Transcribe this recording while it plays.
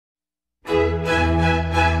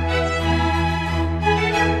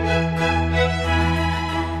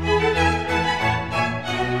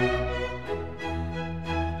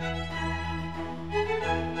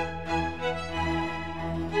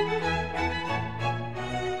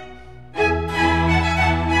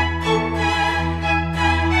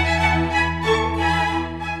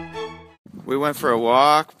went for a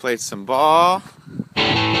walk, played some ball.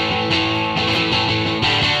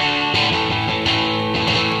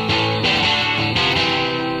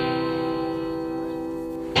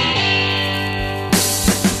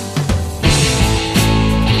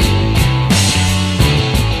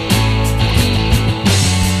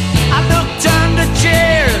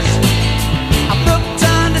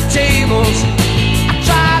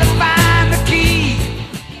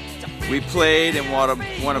 We played in one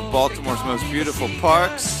of Baltimore's most beautiful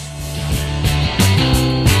parks.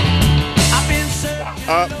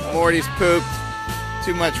 Morty's pooped.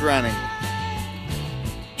 Too much running.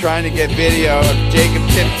 Trying to get video of Jacob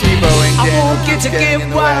Tebow-ing. I won't get to get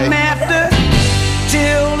what I'm after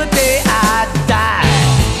till the day I die.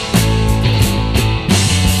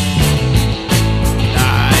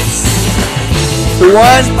 Nice. Who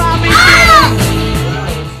won?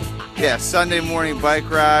 Yeah, Sunday morning bike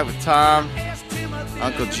ride with Tom,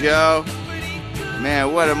 Uncle Joe.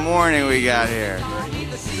 Man, what a morning we got here. I've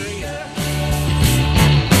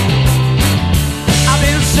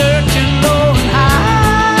been searching low and high.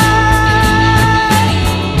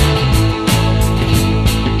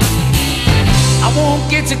 I won't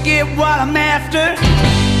get to get what I'm after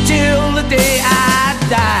till the day I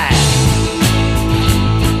die.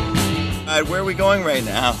 Alright, where are we going right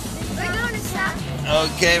now?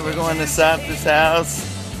 Okay, we're going to Santa's house.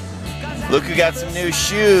 Look who got some new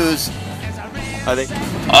shoes. Are they?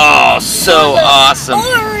 Oh, so awesome.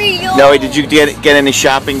 Noe, did you get any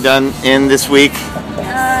shopping done in this week?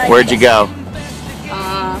 Where'd you go?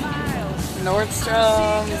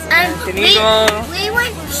 Nordstrom's and we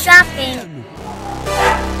went shopping.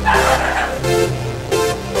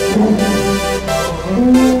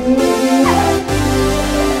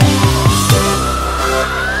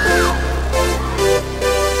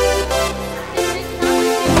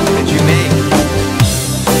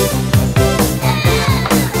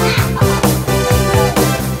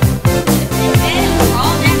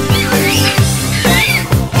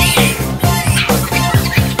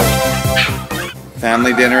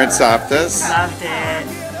 Family dinner at Sapta's. Loved it.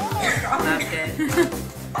 Loved it.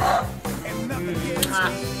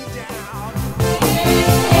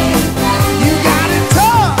 You got it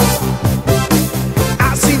tough.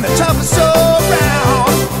 I've seen the toughest around,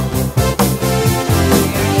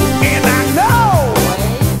 and I know,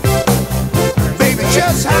 baby,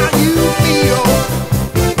 just how you feel.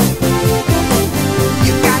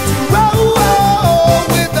 You got to roll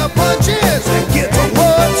with the punches and get to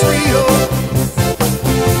what's real.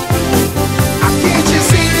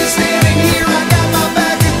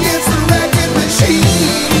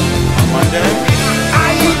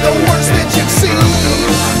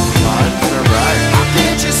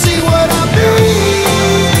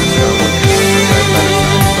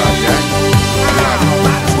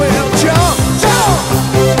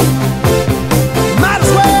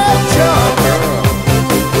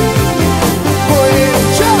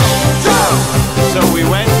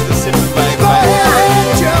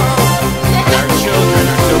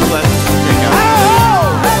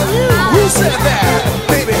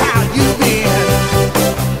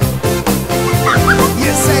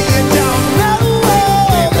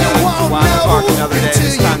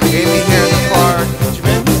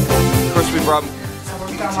 I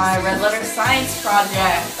worked on my red letter science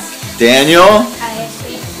project. Daniel? I had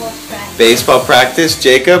baseball practice. Baseball practice.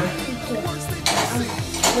 Jacob? We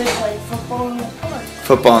played football in the park.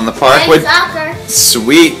 Football in the park? And soccer.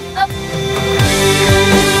 Sweet.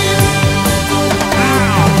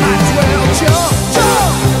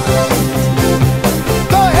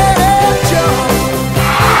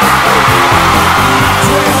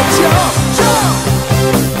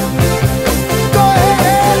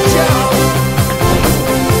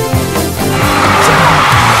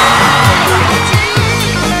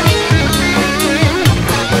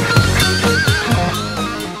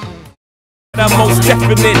 I'm most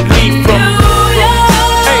definitely from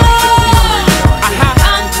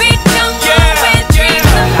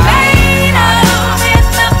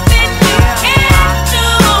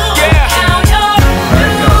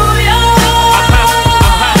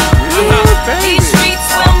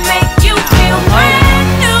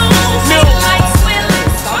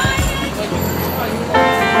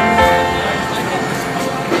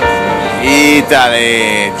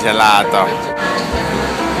Italy gelato.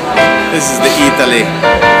 This is the Italy.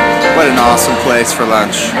 What an awesome place for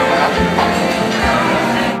lunch.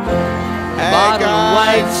 Hey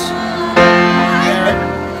guys.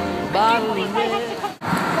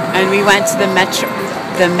 And we went to the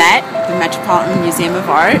Metropolitan Museum of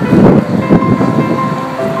Art.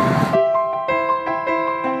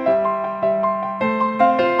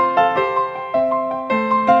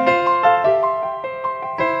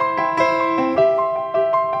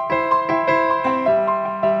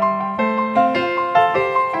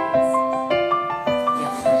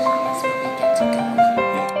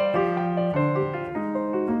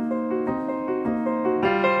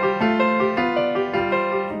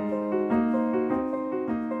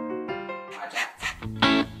 project.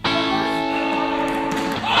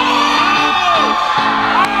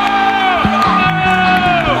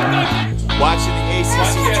 Watching the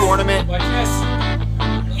ACC tournament. Watch this.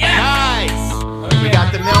 Nice. We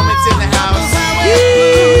got the Millmans in the house.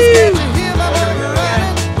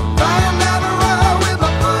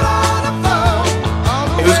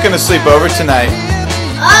 Who's gonna sleep over tonight?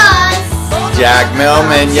 Us. Jack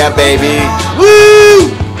Millman, yeah baby. Woo!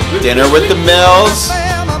 Dinner with the Mills.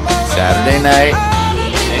 Saturday night.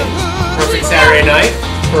 Perfect Saturday night.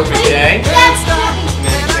 Perfect day.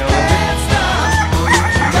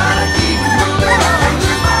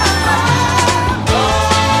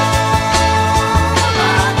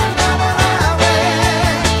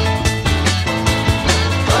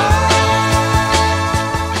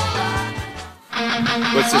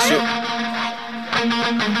 What's the shoot?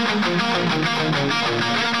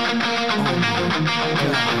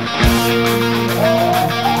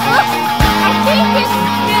 I think it's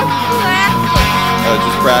just plastic. Oh,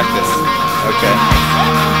 just practice. Okay.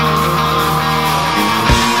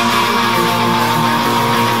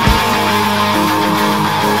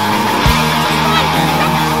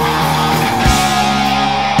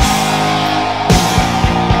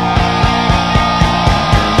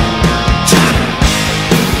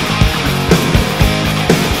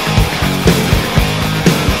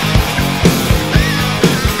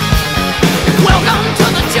 Welcome to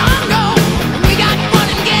the jungle. We got fun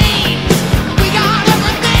and games. We got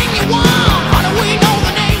everything you want. How do we know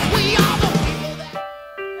the names? We are the people that.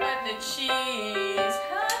 With the cheese.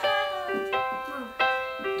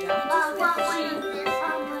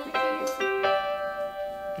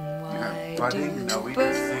 Why do you know we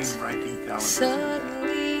the same ranking talent?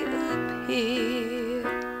 Suddenly appear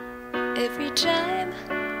every time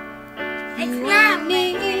you are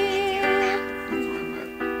near,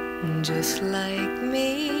 just like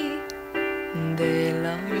me. They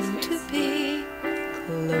long to be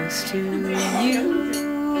close to you.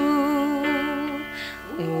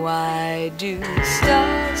 Why do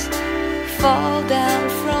stars fall down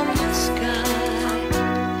from the sky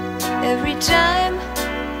every time